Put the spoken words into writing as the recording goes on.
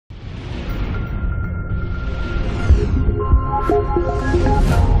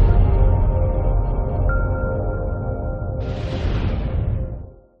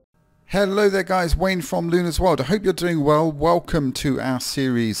Hello there guys, Wayne from Luna's World. I hope you're doing well. Welcome to our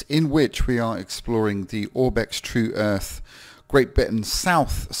series in which we are exploring the ORBX True Earth Great Britain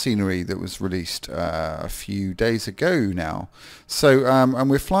South scenery that was released a few days ago now. So, and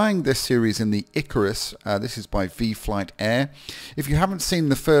we're flying this series in the Icarus. This is by V-Flight Air. If you haven't seen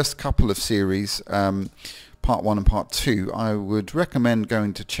the first couple of series, Part 1 and Part 2, I would recommend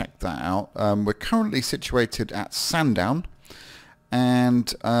going to check that out. We're currently situated at Sandown.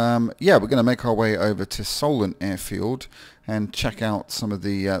 And yeah, we're going to make our way over to Southampton airfield and check out some of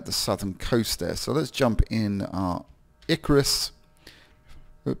the southern coast there. So let's jump in our Icarus.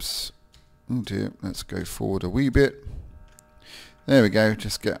 Oops. Oh dear. Let's go forward a wee bit. There we go.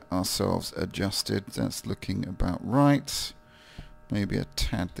 Just get ourselves adjusted. That's looking about right. Maybe a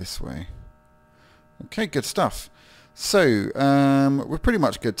tad this way. Okay, good stuff. So we're pretty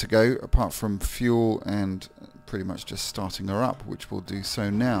much good to go apart from fuel and pretty much just starting her up, which we'll do so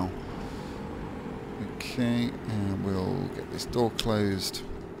now. Okay, and we'll get this door closed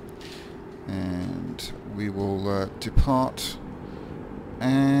and we will depart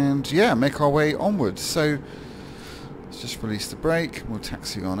and yeah, make our way onwards. So let's just release the brake, we'll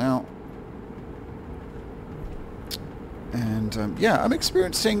taxi on out. And yeah, I'm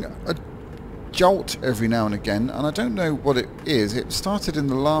experiencing a jolt every now and again, and I don't know what it is. It started in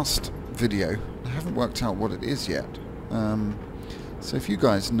the last video. I haven't worked out what it is yet. So if you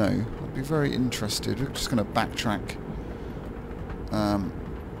guys know, I'd be very interested. We're just going to backtrack,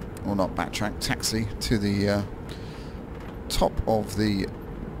 or not backtrack, taxi to the top of the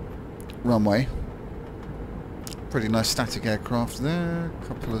runway. Pretty nice static aircraft there. A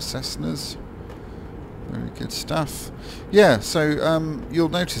couple of Cessnas. Very good stuff. Yeah, so you'll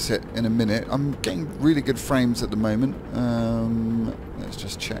notice it in a minute. I'm getting really good frames at the moment. Let's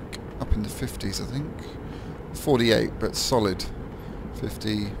just check. Up in the 50s, I think. 48, but solid.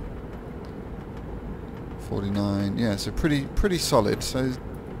 50, 49. Yeah, so pretty solid. So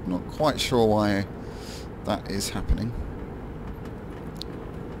not quite sure why that is happening.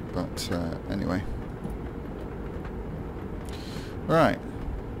 But anyway. Right.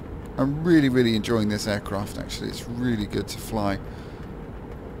 I'm really enjoying this aircraft. Actually, it's really good to fly,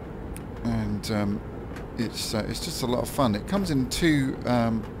 and it's just a lot of fun. It comes in two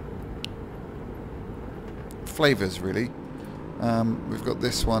flavors really. We've got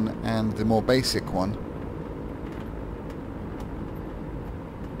this one and the more basic one,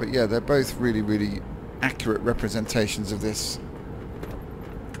 but yeah, they're both really accurate representations of this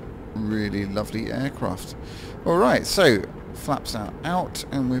really lovely aircraft. Alright, so flaps are out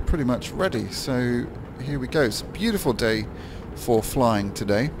and we're pretty much ready. So here we go. It's a beautiful day for flying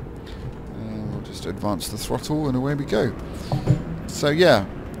today. We'll just advance the throttle and away we go. So yeah,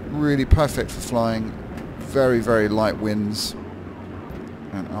 really perfect for flying. Very light winds,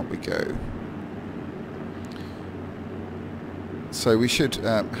 and up we go. So we should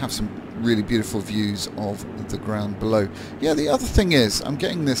have some really beautiful views of the ground below. Yeah, the other thing is I'm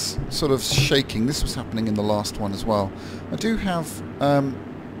getting this sort of shaking. This was happening in the last one as well. I do have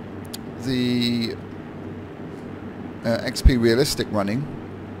the XP Realistic running,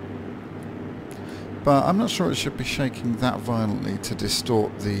 but I'm not sure it should be shaking that violently to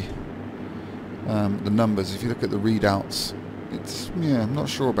distort the numbers. If you look at the readouts, it's, yeah, I'm not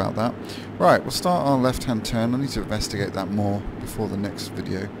sure about that. Right, we'll start our left-hand turn. I need to investigate that more before the next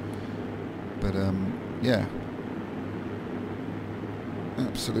video. But yeah,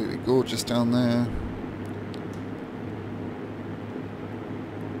 absolutely gorgeous down there.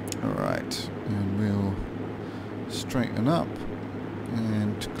 Alright, and we'll straighten up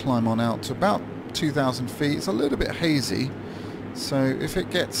and climb on out to about 2,000 feet. It's a little bit hazy, so if it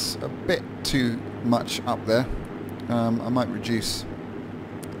gets a bit too much up there, I might reduce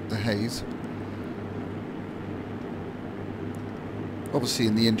the haze. Obviously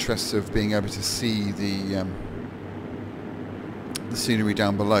in the interests of being able to see the scenery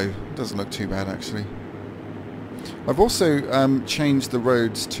down below. It doesn't look too bad actually. I've also changed the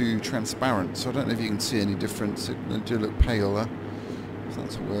roads to transparent, so I don't know if you can see any difference. They do look paler, if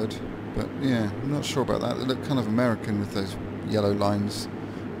that's a word. But yeah, I'm not sure about that. They look kind of American with those yellow lines,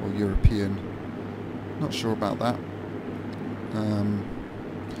 or European. Not sure about that.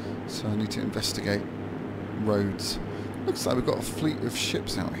 So I need to investigate roads. Looks like we've got a fleet of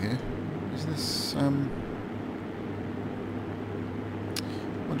ships out here. Is this... I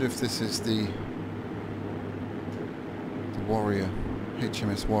wonder if this is the Warrior,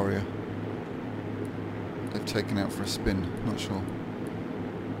 HMS Warrior. They've taken out for a spin, not sure.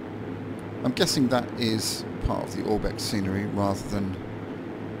 I'm guessing that is part of the ORBX scenery rather than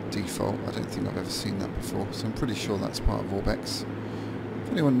default. I don't think I've ever seen that before, so I'm pretty sure that's part of ORBX.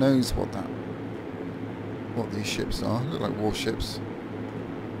 anyone knows what these ships are, look like warships.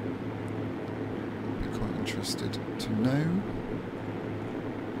 I'd be quite interested to know.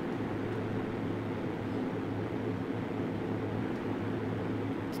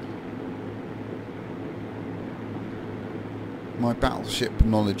 My battleship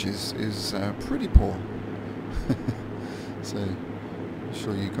knowledge is pretty poor, so I'm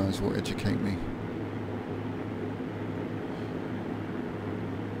sure you guys will educate me.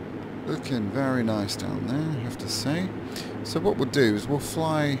 Looking very nice down there, I have to say. So what we'll do is we'll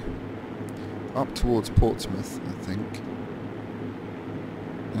fly up towards Portsmouth, I think.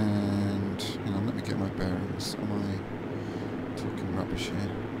 And hang on, let me get my bearings. Am I talking rubbish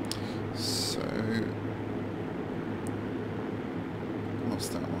here? So what's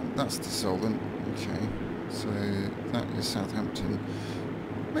that one? That's the Solent. Okay, so that is Southampton.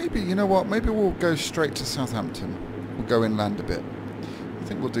 Maybe, you know what? Maybe we'll go straight to Southampton. We'll go inland a bit. I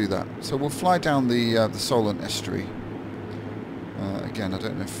think we'll do that. So we'll fly down the Solent estuary. Again, I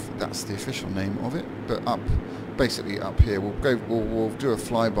don't know if that's the official name of it, but basically up here. We'll do a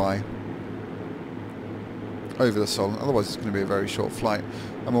flyby over the Solent. Otherwise, it's going to be a very short flight,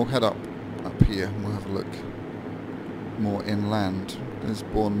 and we'll head up here and we'll have a look more inland. There's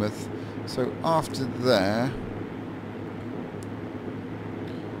Bournemouth. So after there,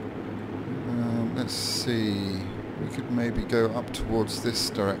 let's see. We could maybe go up towards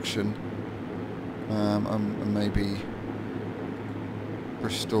this direction, and maybe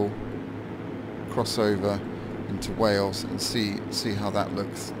Bristol, cross over into Wales and see how that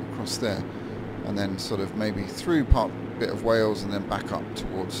looks across there, and then sort of maybe through bit of Wales and then back up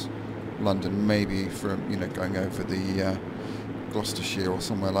towards London, maybe from going over the Gloucestershire or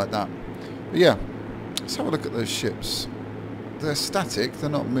somewhere like that. But yeah, let's have a look at those ships. They're static, they're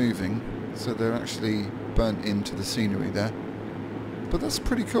not moving, so they're actually burnt into the scenery there, but that's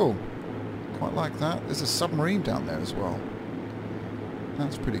pretty cool. Quite like that. There's a submarine down there as well.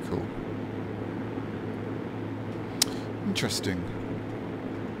 That's pretty cool. Interesting.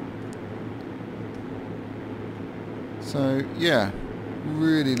 So yeah,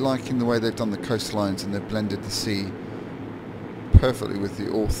 really liking the way they've done the coastlines, and they've blended the sea perfectly with the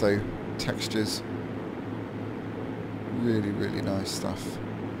ortho textures. Really, really nice stuff.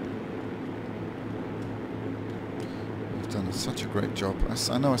 Done such a great job.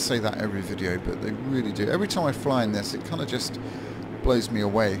 I know I say that every video, but they really do. Every time I fly in this, it kind of just blows me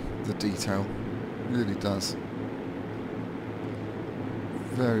away, the detail. It really does.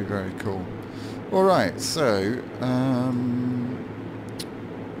 Very, very cool. Alright, so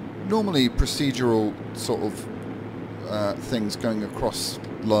normally procedural sort of things going across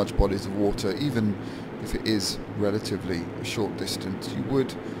large bodies of water, even if it is relatively a short distance, you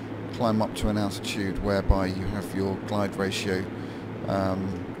would climb up to an altitude whereby you have your glide ratio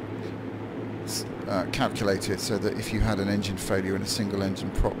calculated, so that if you had an engine failure in a single engine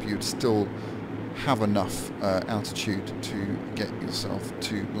prop, you'd still have enough altitude to get yourself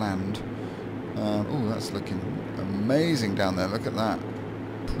to land. Oh, that's looking amazing down there. Look at that.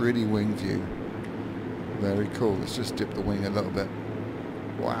 Pretty wing view. Very cool. Let's just dip the wing a little bit.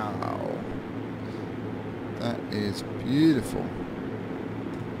 Wow. That is beautiful.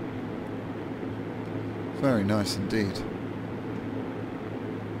 Very nice indeed.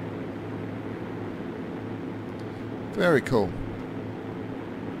 Very cool.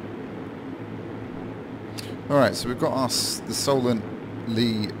 Alright, so we've got the Solent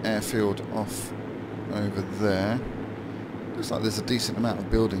Lee airfield off over there. Looks like there's a decent amount of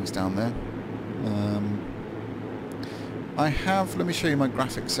buildings down there. Let me show you my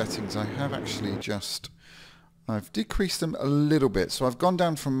graphic settings. I have actually I've decreased them a little bit. So I've gone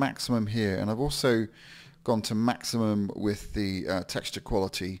down from maximum here, and I've also gone to maximum with the texture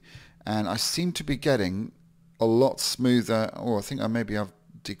quality, and I seem to be getting a lot smoother, or I think I've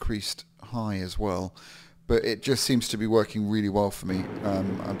decreased high as well, but it just seems to be working really well for me.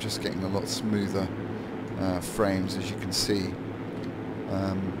 I'm just getting a lot smoother frames, as you can see.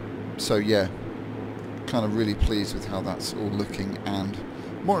 So yeah, kind of really pleased with how that's all looking, and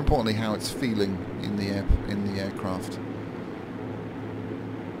more importantly how it's feeling in the aircraft.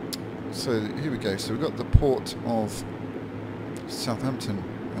 So here we go. So we've got the port of Southampton,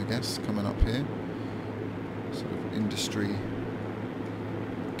 I guess, coming up here. Sort of industry.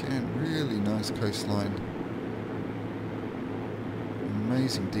 Again, really nice coastline.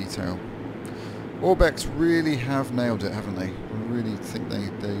 Amazing detail. ORBX really have nailed it, haven't they? I really think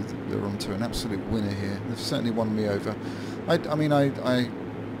they're onto an absolute winner here. They've certainly won me over. I mean, I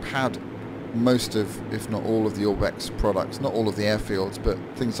had most of, if not all of the ORBX products, not all of the airfields, but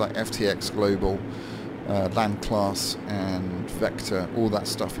things like FTX Global, land class and vector, all that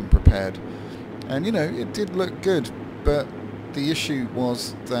stuff in prepared. And you know, it did look good, but the issue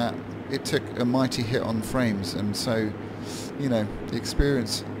was that it took a mighty hit on frames, and so, you know, the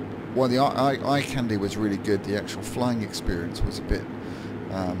experience, while the eye candy was really good, the actual flying experience was a bit,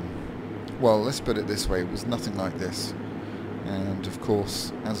 well, let's put it this way, it was nothing like this. And of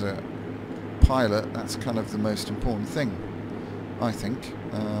course, as a pilot, that's kind of the most important thing, I think.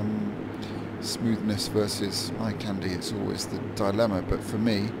 Smoothness versus eye candy, it's always the dilemma, but for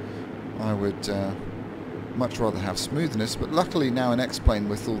me, I would much rather have smoothness. But luckily now in X-Plane,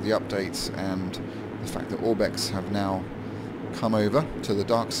 with all the updates and the fact that ORBX have now come over to the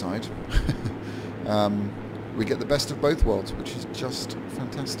dark side, we get the best of both worlds, which is just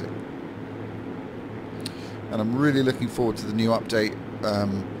fantastic. And I'm really looking forward to the new update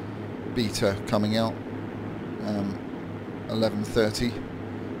beta coming out, 11:30,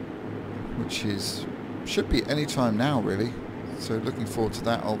 which should be any time now really. So looking forward to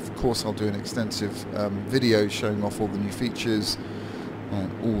that. Of course I'll do an extensive video showing off all the new features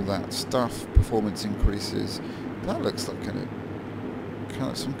and all that stuff, performance increases. That looks like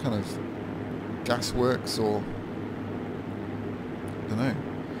some kind of gasworks, or I don't know.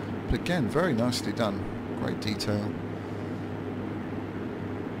 But again, very nicely done. Great detail.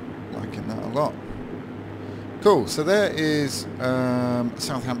 Liking that a lot. Cool, so there is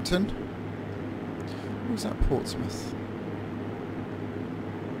Southampton. Or is that Portsmouth?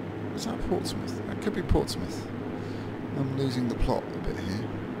 Is that Portsmouth? That could be Portsmouth. I'm losing the plot a bit here.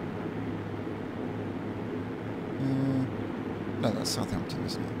 No, that's Southampton,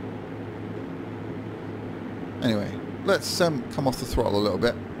 isn't it? Anyway, let's come off the throttle a little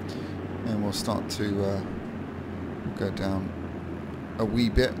bit, and we'll start to go down a wee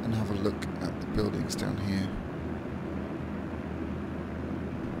bit and have a look at the buildings down here.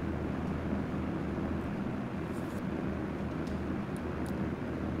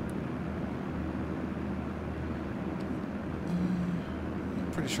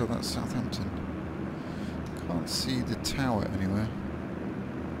 I'm pretty sure that's Southampton. Can't see the tower anywhere.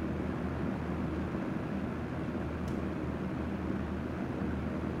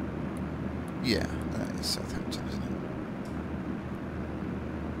 Yeah, that is Southampton, isn't it?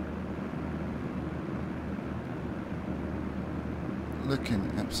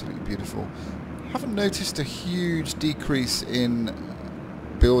 Looking absolutely beautiful. Haven't noticed a huge decrease in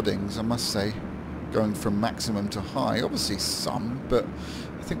buildings, I must say, going from maximum to high. Obviously some, but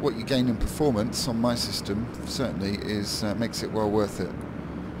I think what you gain in performance on my system certainly is makes it well worth it.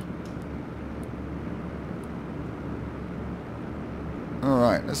 All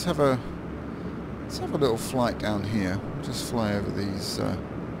right, let's have a little flight down here. Just fly over these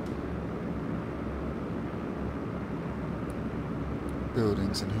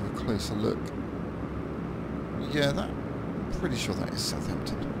buildings and have a closer look. Yeah, I'm pretty sure that is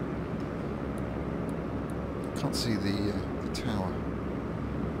Southampton. Can't see the tower.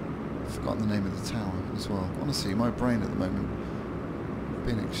 I've forgotten the name of the tower as well. Honestly, my brain at the moment has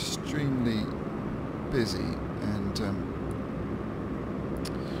been extremely busy, and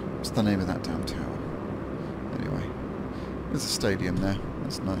what's the name of that damn tower? Anyway, there's a stadium there.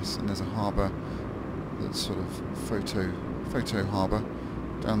 That's nice, and there's a harbour that's sort of photo harbour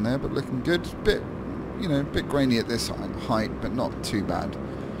down there, but looking good. Bit, you know, a bit grainy at this height, but not too bad.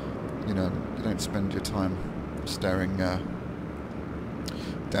 You know, you don't spend your time staring down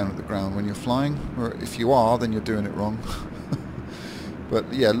at the ground when you're flying, or if you are, then you're doing it wrong.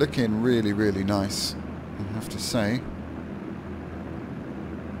 But yeah, looking really, really nice, I have to say.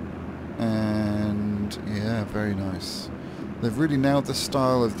 And yeah, very nice. They've really nailed the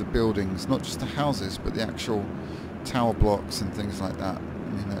style of the buildings, not just the houses, but the actual tower blocks and things like that.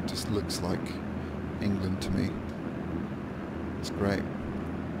 I mean, that just looks like England to me. It's great.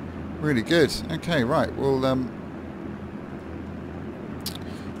 Really good. Okay, right. We'll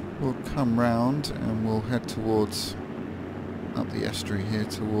come round and we'll head towards up the estuary here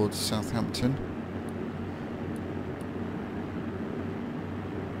towards Southampton.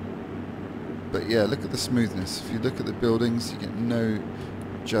 But yeah, look at the smoothness. If you look at the buildings, you get no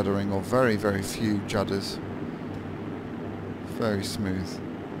juddering, or very, very few judders. Very smooth.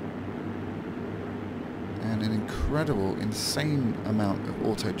 And an incredible, insane amount of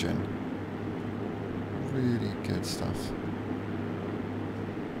autogen. Really good stuff.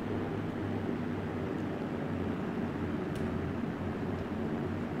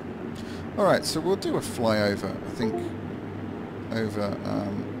 Alright, so we'll do a flyover, I think, over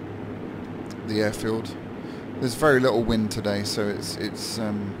the airfield. There's very little wind today, so it's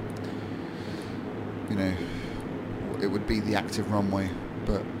you know, it would be the active runway,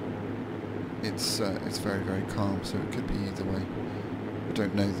 but it's very, very calm, so it could be either way. I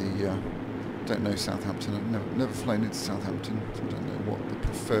don't know Southampton. I've never flown into Southampton, so I don't know what the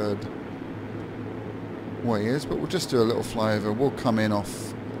preferred way is, but we'll just do a little flyover. We'll come in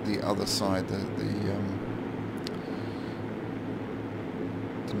off the other side, the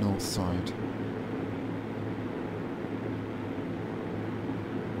north side.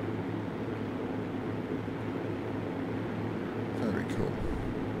 Very cool.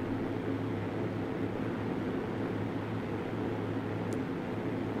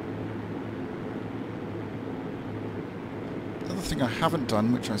 The other thing I haven't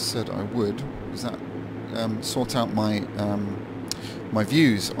done, which I said I would, is that sort out my my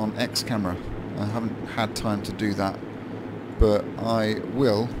views on X camera. I haven't had time to do that, but I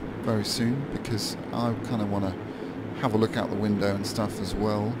will very soon, because I kind of want to have a look out the window and stuff as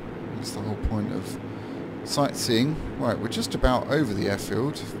well. That's the whole point of sightseeing. Right, we're just about over the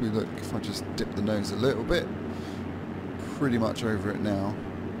airfield. If we look, if I just dip the nose a little bit, pretty much over it now.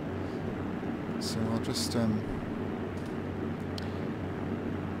 So I'll just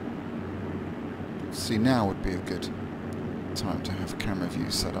see, now would be a good time to have camera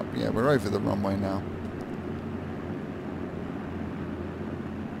views set up. Yeah, we're over the runway now.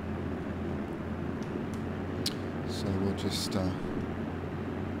 So we'll just get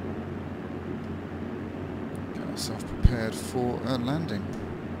ourselves prepared for a landing.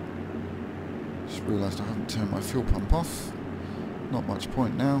 Just realised I haven't turned my fuel pump off. Not much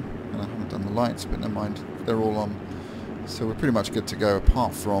point now, and I haven't done the lights, but never mind, they're all on. So we're pretty much good to go,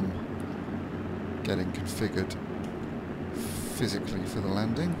 apart from getting configured physically for the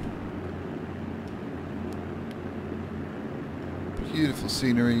landing. Beautiful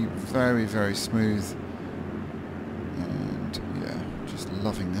scenery, very, very smooth, and yeah, just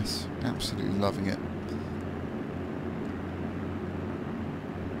loving this, absolutely loving it.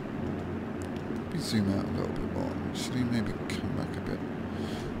 Maybe zoom out a little bit more, actually, maybe come back a bit.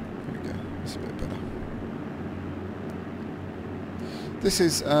 There we go, it's a bit better. This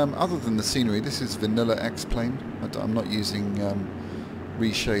is, other than the scenery, this is vanilla X-plane. I'm not using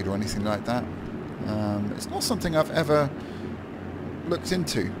reshade or anything like that. It's not something I've ever looked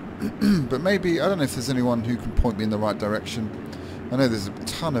into, but maybe, I don't know if there's anyone who can point me in the right direction. I know there's a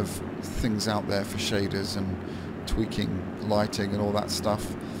ton of things out there for shaders and tweaking lighting and all that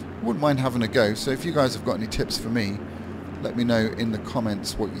stuff. Wouldn't mind having a go, so if you guys have got any tips for me, let me know in the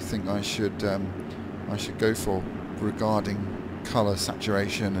comments what you think I should go for regarding colour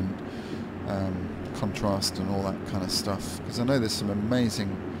saturation and contrast and all that kind of stuff, because I know there's some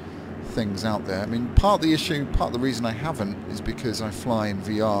amazing things out there. I mean, part of the issue, part of the reason I haven't is because I fly in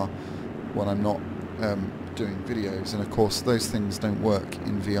VR when I'm not doing videos, and of course those things don't work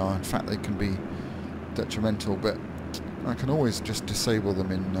in VR. In fact, they can be detrimental, but I can always just disable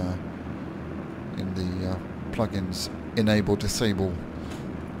them in the plugins enable disable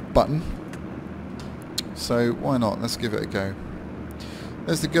button. So why not? Let's give it a go.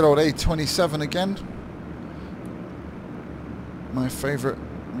 There's the good old A27 again. My favourite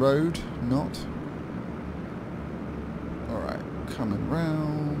road, not. Alright, coming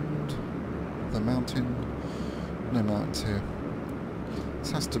round the mountain. No mountains here.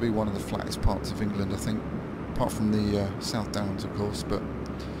 This has to be one of the flattest parts of England, I think. Apart from the South Downs, of course, but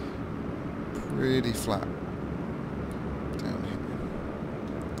pretty flat down here.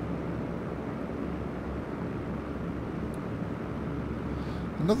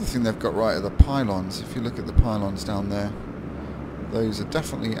 Another thing they've got right are the pylons. If you look at the pylons down there, those are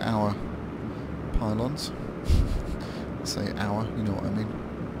definitely our pylons. I say our, you know what I mean.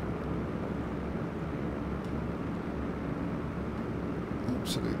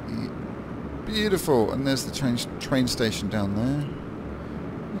 Absolutely beautiful. And there's the train station down there.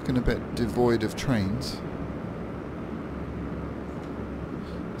 Looking a bit devoid of trains.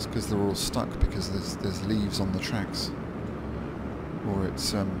 It's because they're all stuck because there's leaves on the tracks. Or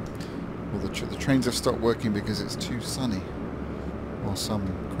it's or the trains have stopped working because it's too sunny, or some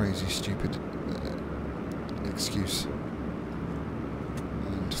crazy stupid excuse.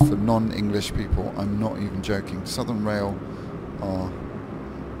 And for non-English people, I'm not even joking, Southern Rail are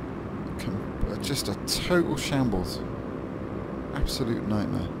just a total shambles, absolute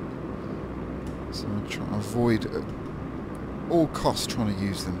nightmare. So I try to avoid at all costs trying to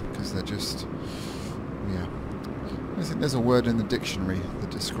use them, because they're just, yeah. I think there's a word in the dictionary that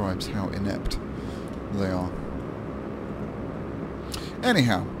describes how inept they are.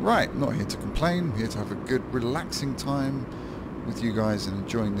 Anyhow, right, not here to complain, here to have a good relaxing time with you guys and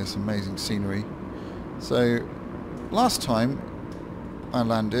enjoying this amazing scenery. So, last time I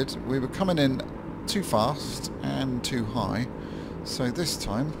landed, we were coming in too fast and too high, so this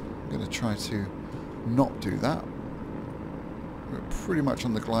time going to try to not do that. We're pretty much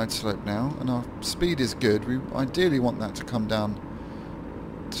on the glide slope now, and our speed is good. We ideally want that to come down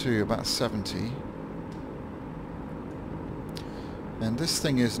to about 70. And this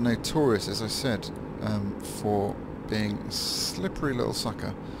thing is notorious, as I said, for being a slippery little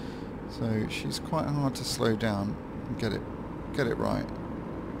sucker. So she's quite hard to slow down and get it right.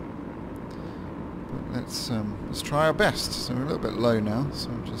 But let's try our best. So we're a little bit low now, so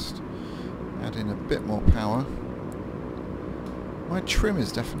I'll just add in a bit more power. My trim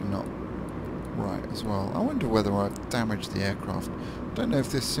is definitely not right as well. I wonder whether I've damaged the aircraft. I don't know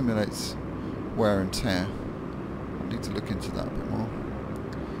if this simulates wear and tear. I need to look into that a bit more.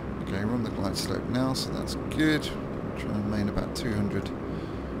 Okay, we're on the glide slope now, so that's good. Try and remain about 200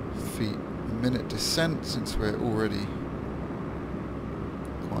 feet a minute descent, since we're already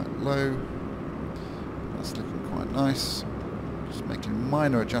quite low. That's looking quite nice. Just making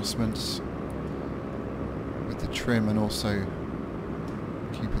minor adjustments with the trim and also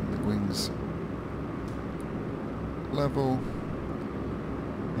keeping the wings level.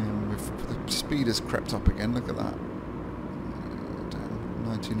 And the speed has crept up again, look at that. Down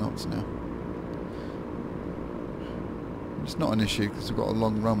 90 knots now. It's not an issue because we've got a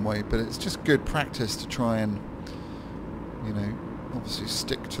long runway, but it's just good practice to try and, you know, obviously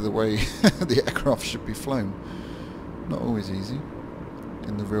stick to the way the aircraft should be flown. Not always easy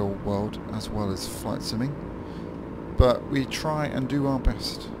in the real world as well as flight simming, but we try and do our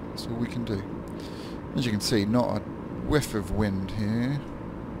best. That's all we can do. As you can see, not a whiff of wind here.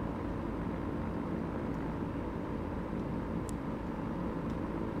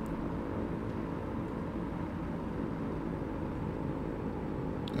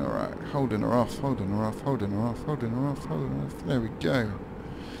 Alright, holding her off, holding her off, holding her off, holding her off, holding her off. There we go.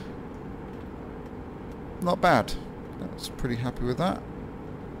 Not bad. That's pretty happy with that.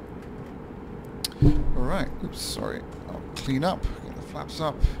 Alright, oops, sorry. I'll clean up, get the flaps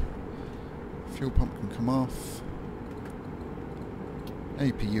up. Fuel pump can come off.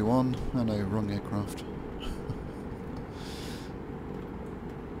 APU on. Oh no, wrong aircraft.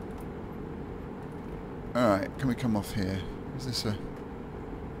 Alright, can we come off here? Is this a...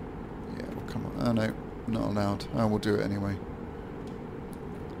 Yeah, we'll come on. Oh no, not allowed. Oh, we'll do it anyway.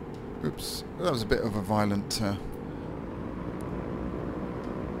 Oops, that was a bit of a violent...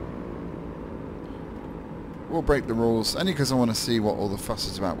 We'll break the rules, only because I want to see what all the fuss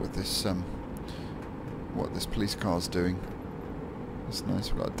is about with this, what this police car's doing. That's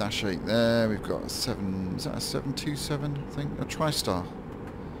nice. We've got a Dash 8 there. We've got a 7... Is that a 727? I think a TriStar.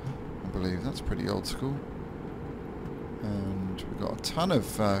 I believe that's pretty old school. And we've got a ton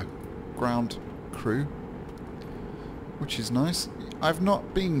of ground crew, which is nice. I've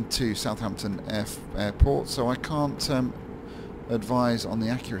not been to Southampton Airport, so I can't advise on the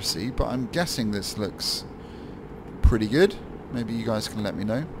accuracy. But I'm guessing this looks pretty good. Maybe you guys can let me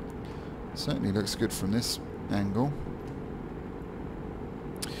know. Certainly looks good from this angle.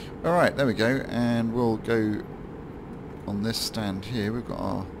 Alright, there we go, and we'll go on this stand here. We've got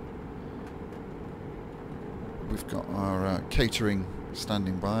our catering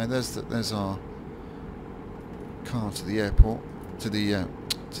standing by. There's our car to the airport, to the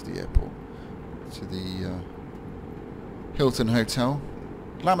Hilton Hotel.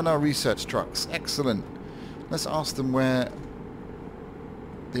 Laminar research trucks, excellent. Let's ask them where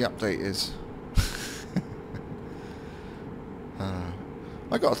the update is.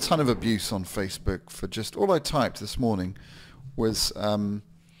 I got a ton of abuse on Facebook for just... All I typed this morning was something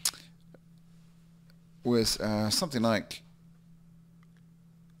like,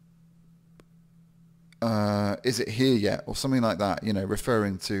 is it here yet? Or something like that, you know,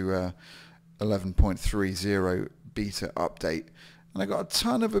 referring to 11.30 beta update. And I got a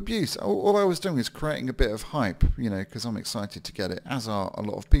ton of abuse. All I was doing is creating a bit of hype, you know, because I'm excited to get it, as are a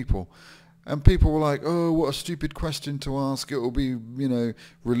lot of people. And people were like, oh, what a stupid question to ask. It will be, you know,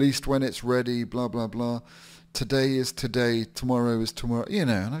 released when it's ready, blah, blah, blah. Today is today, tomorrow is tomorrow, you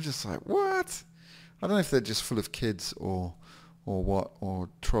know. And I'm just like, what? I don't know if they're just full of kids or what, or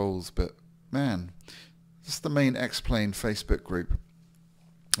trolls, but man, this is the main X-Plane Facebook group.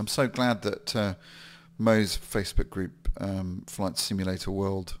 I'm so glad that Mo's Facebook group, Flight Simulator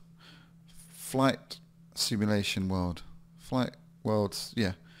World, Flight Simulation World, Flight Worlds,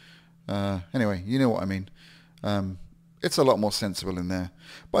 yeah. Anyway, you know what I mean. It's a lot more sensible in there.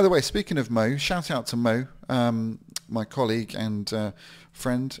 By the way, speaking of Mo, shout out to Mo, my colleague and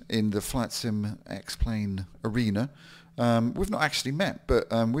friend in the Flight Sim X-Plane arena. We've not actually met, but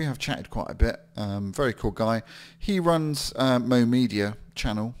we have chatted quite a bit. Very cool guy. He runs Mo Media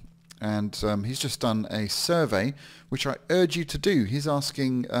channel, and he's just done a survey, which I urge you to do. He's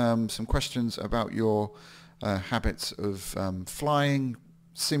asking some questions about your habits of flying,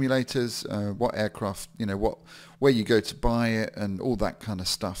 simulators, what aircraft, where you go to buy it, and all that kind of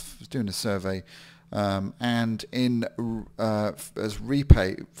stuff. He's doing a survey, and as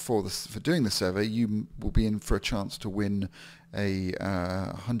repay for doing the survey, you will be in for a chance to win a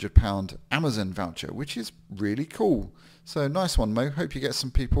 £100 Amazon voucher, which is really cool. So nice one, Mo. Hope you get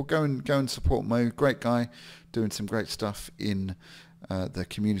some people. Go and support Mo. Great guy, doing some great stuff in the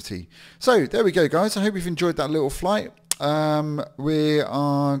community. So there we go, guys. I hope you've enjoyed that little flight. We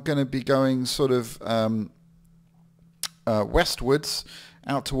are going to be going sort of westwards,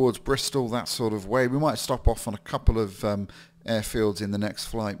 out towards Bristol, that sort of way. We might stop off on a couple of airfields in the next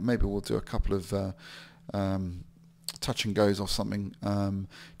flight. Maybe we'll do a couple of touch and goes or something,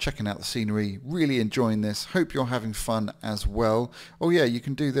 checking out the scenery, really enjoying this. Hope you're having fun as well. Oh yeah, you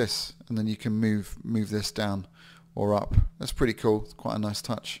can do this, and then you can move this down or up. That's pretty cool. It's quite a nice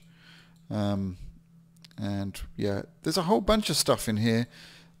touch. And yeah, there's a whole bunch of stuff in here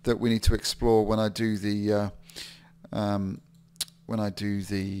that we need to explore when I do the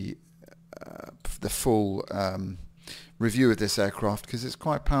full review of this aircraft, because it's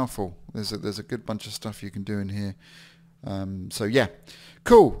quite powerful. There's a good bunch of stuff you can do in here. So yeah,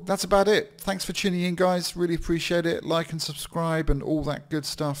 cool. That's about it. Thanks for tuning in, guys. Really appreciate it. Like and subscribe and all that good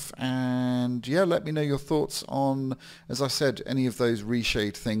stuff. And yeah, let me know your thoughts on, as I said, any of those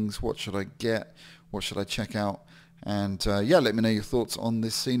reshade things. What should I get? What should I check out? And yeah, let me know your thoughts on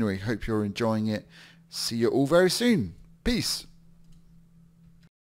this scenery. Hope you're enjoying it. See you all very soon. Peace.